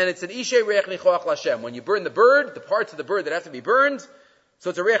makdir it, and it's an ishe reich nichoach l'Hashem. When you burn the bird, the parts of the bird that have to be burned,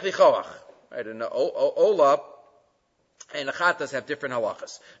 so it's a reich nichoach, right? And ola and achatas have different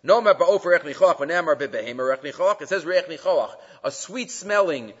halachas. No ma ba'ofer reich nichoach, v'namar bebehemer reich nichoach. It says reich nichoach, a sweet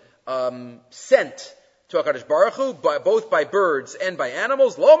smelling scent to HaKadosh Baruch Hu, both by birds and by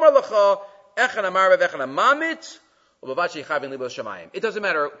animals. Lo mar lecha echan amar v'echan amamit u'bavachi chavin libo shamayim. It doesn't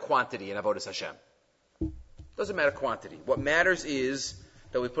matter quantity in avodas Hashem. It doesn't matter quantity. What matters is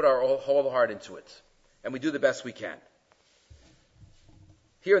that we put our whole heart into it, and we do the best we can.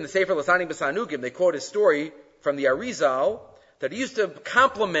 Here in the Sefer Lasanim B'Sanugim, they quote a story from the Arizal that he used to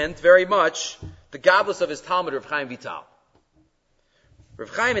compliment very much the godless of his Talmud, Rav Chaim Vital.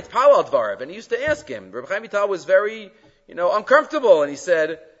 Rav Chaim Itpal al Dvarav, and he used to ask him. Rav Chaim Vital was very, uncomfortable, and he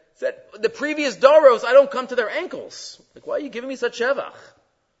said, the previous Doros, I don't come to their ankles. Like, why are you giving me such shevach?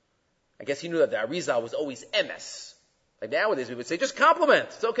 I guess he knew that the Arizal was always emes. Like nowadays we would say, just compliment,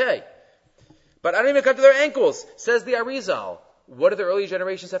 it's okay. But I don't even come to their ankles. Says the Arizal, what do the early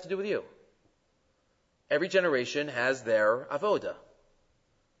generations have to do with you? Every generation has their avoda.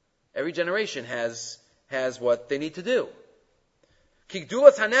 Every generation has what they need to do.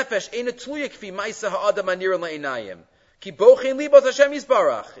 It's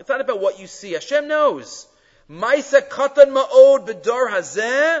not about what you see. Hashem knows. Maisa katan ma'od b'dor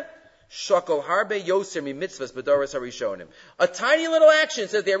hazeh shakol harbe yoser mi mitzvahs b'doras harishonim. A tiny little action,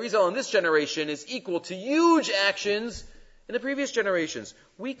 says the Arizal, in this generation is equal to huge actions in the previous generations.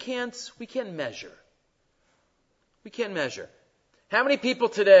 We can't measure. We can't measure. How many people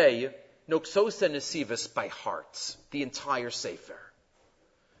today know Ksos and Nesivos by heart? The entire Sefer.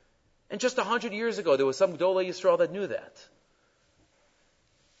 And just 100 years ago, there was some Gdolei Yisrael that knew that.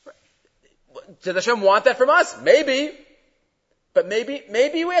 Does Hashem want that from us? Maybe. But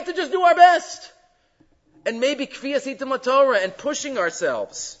maybe we have to just do our best. And maybe Kriyas Itim Torah and pushing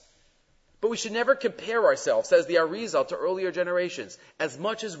ourselves. But we should never compare ourselves, says the Arizal, to earlier generations. As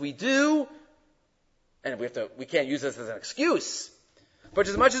much as we do, and we can't use this as an excuse, but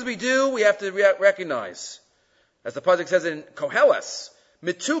as much as we do, we have to recognize, as the pasuk says in Koheles,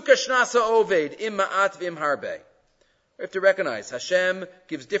 Mituka shnasa oved im ma'at v'im harbe. We have to recognize Hashem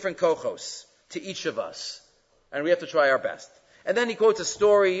gives different kochos to each of us, and we have to try our best. And then he quotes a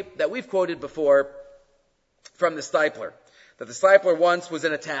story that we've quoted before from the Stipler, that the Stipler once was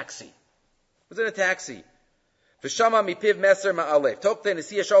in a taxi. V'shama mipiv meser ma'alef. Tokte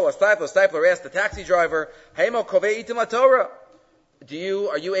nesiya shol Stipler asked the taxi driver, Heimo kovei itim laTorah.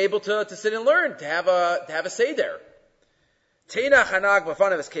 Are you able to sit and learn, to have a seder? Teina chanag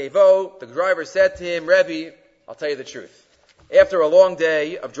b'fanav es kevo. The driver said to him, Rebbe, I'll tell you the truth. After a long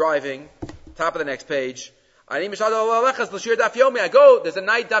day of driving, top of the next page, I go, there's a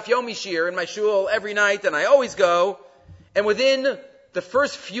night daf yomi shir in my shul every night, and I always go, and within the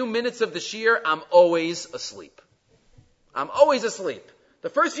first few minutes of the shir, I'm always asleep. The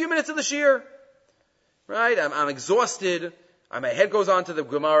first few minutes of the shir, right? I'm exhausted. My head goes on to the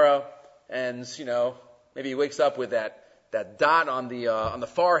Gemara, and maybe he wakes up with that dot on the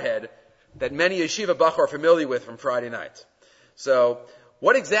forehead that many yeshiva bachar are familiar with from Friday night. So,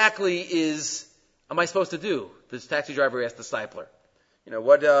 what exactly am I supposed to do? This taxi driver asked the Stipler.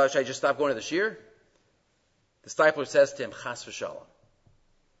 Should I just stop going to the shir? The Stipler says to him, Chas v'shalom.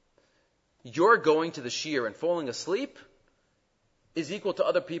 You're going to the shir and falling asleep is equal to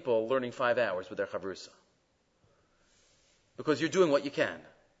other people learning 5 hours with their chavrusa. Because you're doing what you can.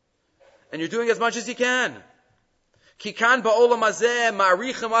 And you're doing as much as you can. Kikan ba'olam hazeh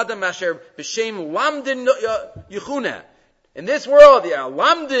ma'arichem adam asher b'shem lamdin yichuna. In this world,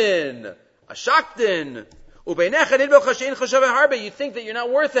 lamdin, ashakdin, ubeinecha nidbel chashein chashav harbe. You think that you're not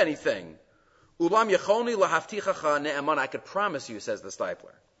worth anything. Ulam yechoni lahaftichacha ne'eman. I could promise you, says the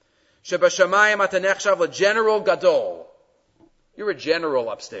Stipler. Shebashamayim atanechshav l'general gadol. You're a general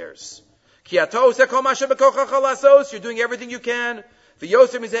upstairs. You're doing everything you can.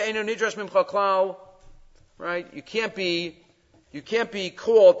 Right? You can't be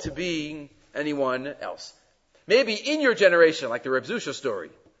called to being anyone else. Maybe in your generation, like the Reb Zusha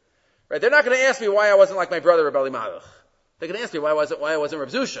story. Right? They're not going to ask me why I wasn't like my brother Reb Eli Malach. They can ask me why I wasn't Rav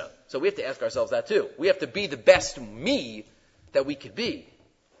Zusha. So we have to ask ourselves that too. We have to be the best me that we could be.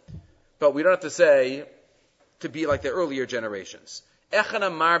 But we don't have to say to be like the earlier generations.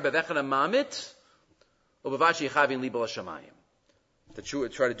 Echana mar bevechana mamit, ubavashi chavin libel hashamayim. To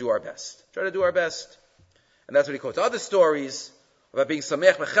try to do our best. Try to do our best. And that's what he quotes other stories about being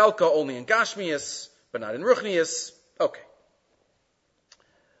samech mechelka only in Gashmias, but not in Ruchnias. Okay.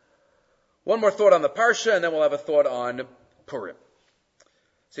 One more thought on the Parsha, and then we'll have a thought on Purim.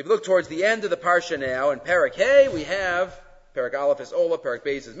 So if you look towards the end of the Parsha now, in Perek Hey, we have, Perek Aleph is Ola, Perek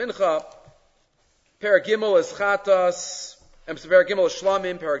Beis is Mincha, Perek Gimel is Chatas, Perek Gimel is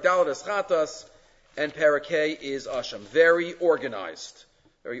Shlamim, Perek Dalet is Chatas, and Perek Hey is Asham. Very organized,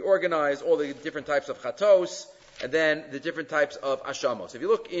 all the different types of Chatos, and then the different types of Ashamos. If you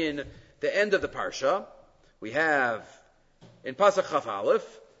look in the end of the Parsha, we have, in Pasach Chaf Aleph,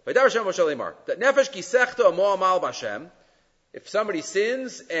 that Nefesh Kisechta Amo Amal Bashem, if somebody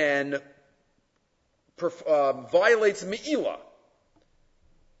sins and violates Me'ilah,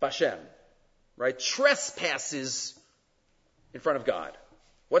 Bashem, right, trespasses in front of God.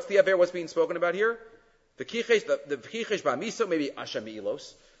 What's the Aver, what's being spoken about here? The V'kichesh Ba'amisa, maybe Ashem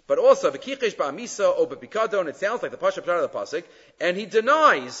Me'ilos, but also V'kichesh Ba'amisa O B'pikadon, it sounds like the Pasha P'tar of the Pasuk, and he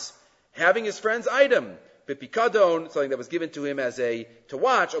denies having his friend's item. B'pikadon, something that was given to him to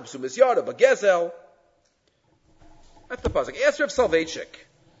watch, O B'sumas Yada, B'gezel. That's the pasuk. Ask Rav Soloveitchik.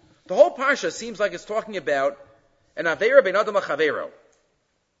 The whole parsha seems like it's talking about an avera ben adam lachavero.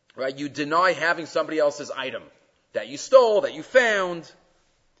 Right? You deny having somebody else's item that you stole, that you found,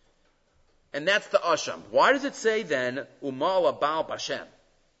 and that's the asham. Why does it say then umala bal bashem?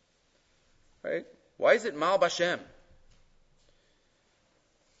 Right? Why is it mal bashem?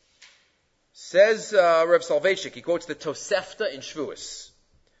 Says Rav Soloveitchik. He quotes the Tosefta in Shvuos.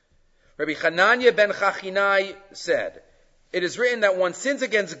 Rabbi Chananya ben Chachinai said, it is written that one sins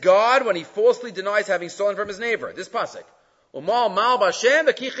against God when he falsely denies having stolen from his neighbor. This pasuk. Umal mal b'Hashem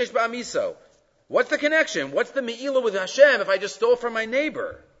v'kichesh ba'amiso. What's the connection? What's the me'ilah with Hashem if I just stole from my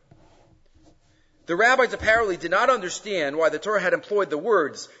neighbor? The rabbis apparently did not understand why the Torah had employed the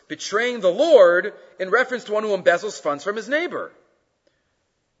words betraying the Lord in reference to one who embezzles funds from his neighbor.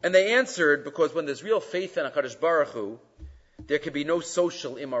 And they answered, because when there's real faith in HaKadosh Baruch Hu, there can be no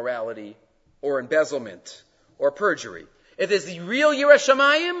social immorality or embezzlement or perjury. If there's the real Yireh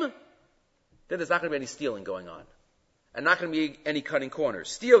Shamayim, then there's not going to be any stealing going on. And not going to be any cutting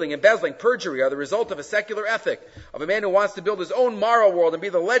corners. Stealing, embezzling, perjury are the result of a secular ethic, of a man who wants to build his own moral world and be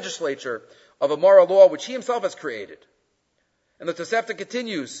the legislature of a moral law which he himself has created. And the Tosefta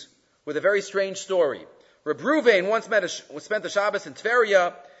continues with a very strange story. Reb Ruvain once spent the Shabbos in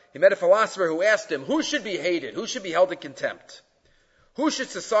Tveria. He met a philosopher who asked him, who should be hated? Who should be held in contempt? Who should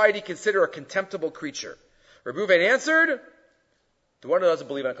society consider a contemptible creature? Reb Ruvain answered, the one who doesn't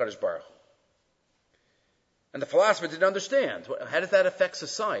believe in HaKadosh Baruch Hu. And the philosopher didn't understand. How does that affect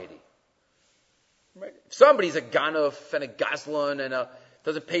society? Right? If somebody's a ganuf and a gazlan and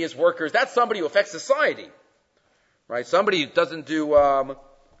doesn't pay his workers, that's somebody who affects society. Right? Somebody who doesn't do,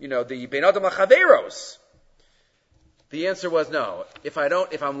 the Ben Adam Lachaveros. The answer was no. If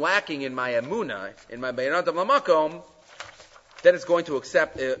I'm lacking in my emunah, in my Ben Adam Lamakom, then it's going to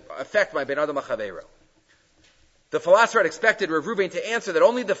affect my Ben Adam Lachavero. The philosopher had expected Rav Ruvain to answer that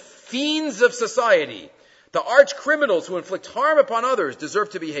only the fiends of society, the arch criminals who inflict harm upon others,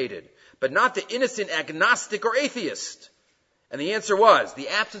 deserve to be hated, but not the innocent agnostic or atheist. And the answer was, the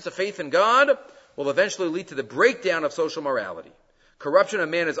absence of faith in God will eventually lead to the breakdown of social morality. Corruption of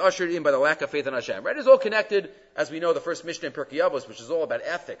man is ushered in by the lack of faith in Hashem. Right? It's all connected, as we know, the first Mishnah in Pirkei Avos, which is all about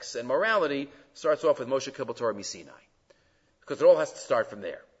ethics and morality, starts off with Moshe Kibbutz Torah Misinai. Because it all has to start from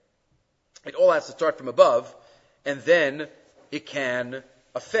there. It all has to start from above, and then it can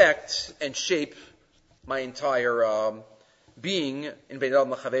affect and shape my entire being in Beit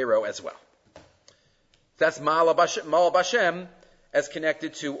Adam L'Chavero as well. That's Ma'al Bashem as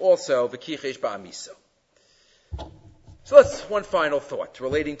connected to also V'kichesh Ba'amiso. So let's one final thought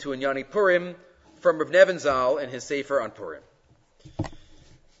relating to Inyani Purim from Rav Nevin Zal and his Sefer on Purim.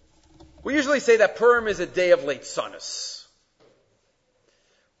 We usually say that Purim is a day of late Sunnis.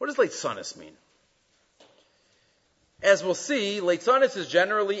 What does late Sunnis mean? As we'll see, late Sunnis is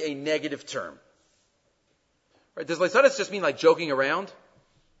generally a negative term. Right? Does late Sunnis just mean like joking around?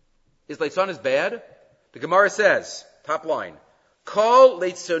 Is late Sunnis bad? The Gemara says, top line, Kol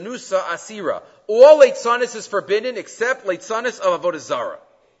Leitzonusa Asira. All Leitzonis is forbidden except Leitzonis of Avodah Zarah.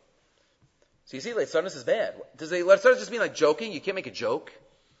 So you see, Leitzonis is bad. Does Leitzonis just mean like joking? You can't make a joke.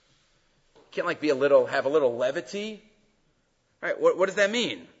 You can't like have a little levity. Right? What does that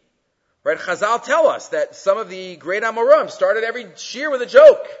mean? Right? Chazal tell us that some of the great Amorim started every shir with a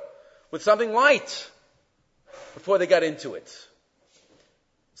joke, with something light, before they got into it.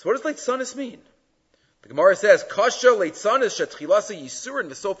 So what does Leitzanis mean? The Gemara says, Kasha Leitzanis shetchilasa yisurin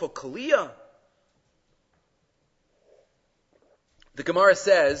v'sofo kaliyah. The Gemara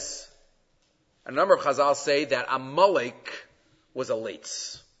says, a number of Chazal say that Amalek was a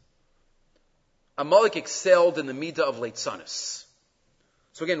Leitz. Amalek excelled in the midah of Leitzanis.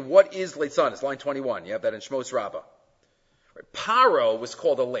 So again, what is Leitzanis? Line 21. You have that in Shmos Rabbah. Right. Paro was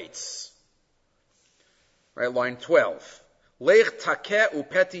called a Leitz. Right, line 12. Lech takeh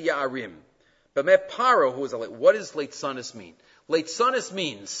upeti ya'arim. B'meh Paro, who was a Leitz. What does Leitzanis mean? Leitzanis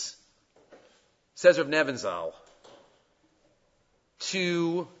means, says Rav Nebenzahl,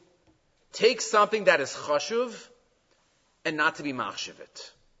 to take something that is chashuv and not to be machshiv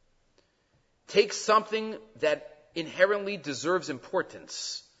it. Take something that inherently deserves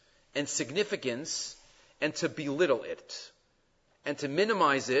importance and significance and to belittle it and to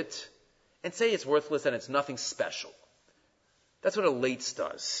minimize it and say it's worthless and it's nothing special. That's what a Leitz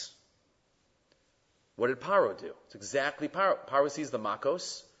does. What did Paro do? It's exactly Paro. Paro sees the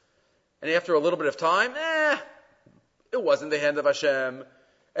makos, and after a little bit of time, it wasn't the hand of Hashem.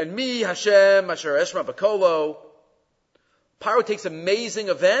 And me, Hashem, Asher Eshma Bakolo. Paro takes amazing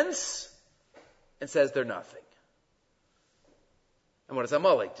events and says they're nothing. And what does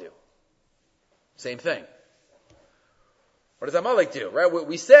Amalek do? Same thing. What does Amalek do? Right?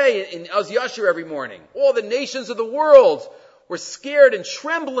 We say in Az Yashir every morning, all the nations of the world were scared and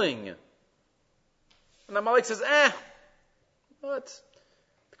trembling. And Amalek says, what?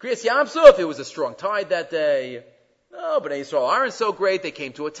 The Kriyas Yamsuf, it was a strong tide that day. No, but Israel aren't so great. They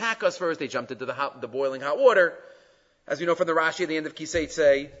came to attack us first. They jumped into the boiling hot water. As we know from the Rashi at the end of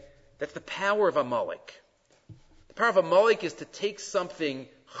Kisei, that's the power of Amalek. The power of Amalek is to take something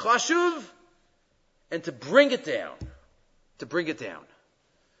chashuv and to bring it down. To bring it down.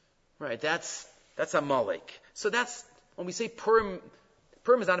 Right, that's Amalek. So that's, when we say Purim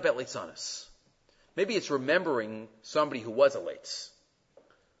is not about Leitzanis. Maybe it's remembering somebody who was a Leitz.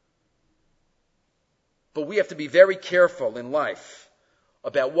 But we have to be very careful in life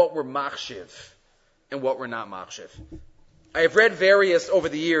about what we're machshiv and what we're not machshiv. I have read various over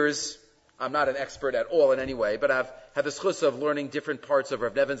the years. I'm not an expert at all in any way, but I've had the schus of learning different parts of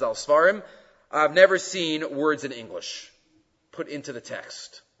Rav Nebenzahl Svarim. I've never seen words in English put into the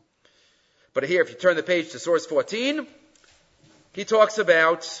text. But here, if you turn the page to source 14, he talks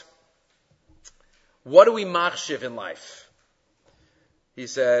about what do we machshiv in life. He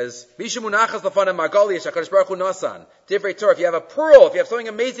says, if you have a pearl, if you have something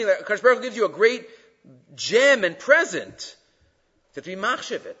amazing that HaKadosh Baruch Hu gives you a great gem and present, that we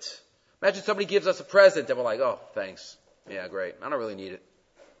machshiv it. Imagine somebody gives us a present and we're like, oh, thanks. Yeah, great. I don't really need it.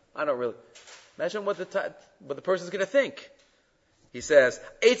 Imagine what the person's going to think. He says,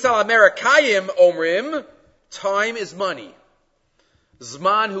 Eitzal Amerikayim Omrim, time is money.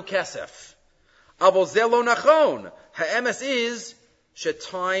 Zman hu kesef. Avol ze lo nachon. Ha'emes is,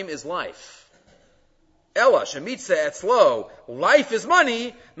 time is life. Ella, shemitze etzlo, life is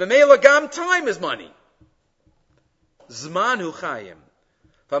money, memela gam time is money. Zman hu chayim.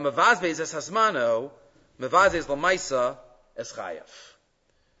 V'mevazbez es hasmano, mevazbez l'maisa es chayav.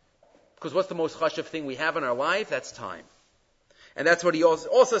 Because what's the most chashuv thing we have in our life? That's time. And that's what he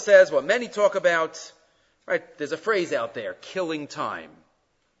also says, what many talk about, right? There's a phrase out there, killing time.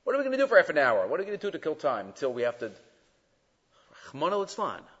 What are we going to do for half an hour? What are we going to do to kill time until we have to... Chmona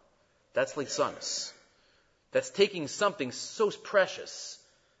litzlan. That's Leitzanis. That's taking something so precious,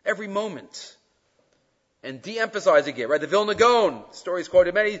 every moment, and de-emphasizing it, right? The Vilna Gaon, story is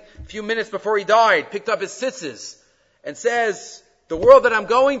quoted few minutes before he died, picked up his tzitzis, and says, the world that I'm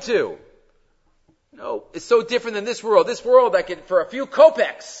going to, it's so different than this world. This world, I could, for a few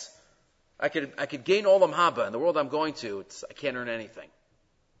kopecks, I could gain olam haba. And the world I'm going to, I can't earn anything.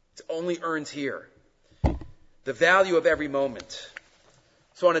 It's only earned here. The value of every moment.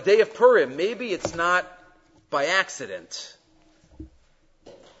 So on a day of Purim, maybe it's not by accident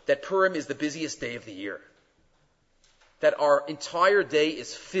that Purim is the busiest day of the year. That our entire day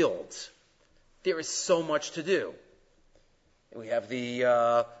is filled. There is so much to do. We have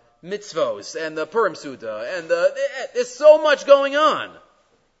the mitzvos and the Purim Suda and there's so much going on.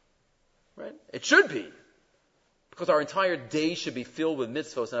 Right? It should be. Because our entire day should be filled with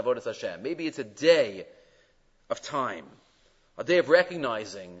mitzvos and avodas Hashem. Maybe it's a day of time. A day of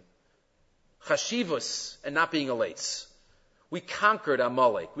recognizing chashivus and not being a leitz. We conquered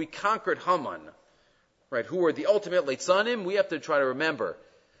Amalek. We conquered Haman. Right? Who were the ultimate leitzanim? We have to try to remember.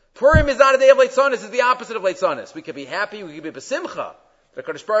 Purim is not a day of leitzanis. It's the opposite of leitzanis. We could be happy. We could be besimcha. The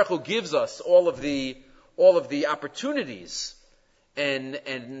HaKadosh Baruch Hu gives us all of the opportunities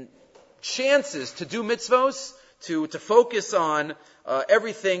and chances to do mitzvos, to focus on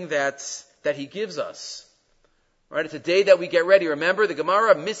everything that He gives us. Right? It's a day that we get ready. Remember the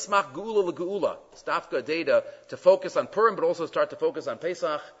Gemara, Mismach Geula L'Geula. Stafka, a day to focus on Purim, but also start to focus on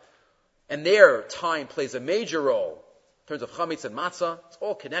Pesach. And their time plays a major role in terms of Chametz and Matzah. It's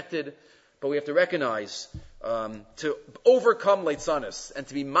all connected. But we have to recognize, to overcome Leitzanis and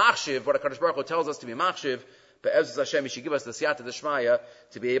to be machshiv, what HaKadosh Baruch Hu tells us to be machshiv, but Ezra Hashem, He should give us the siyata d'shmaya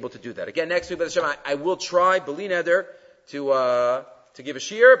to be able to do that. Again, next week, Hashem, I will try, B'li Neder, to give a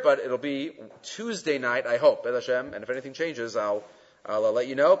shiur, but it'll be Tuesday night, I hope, Hashem, and if anything changes, I'll let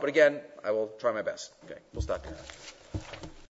you know. But again, I will try my best. Okay, we'll stop here.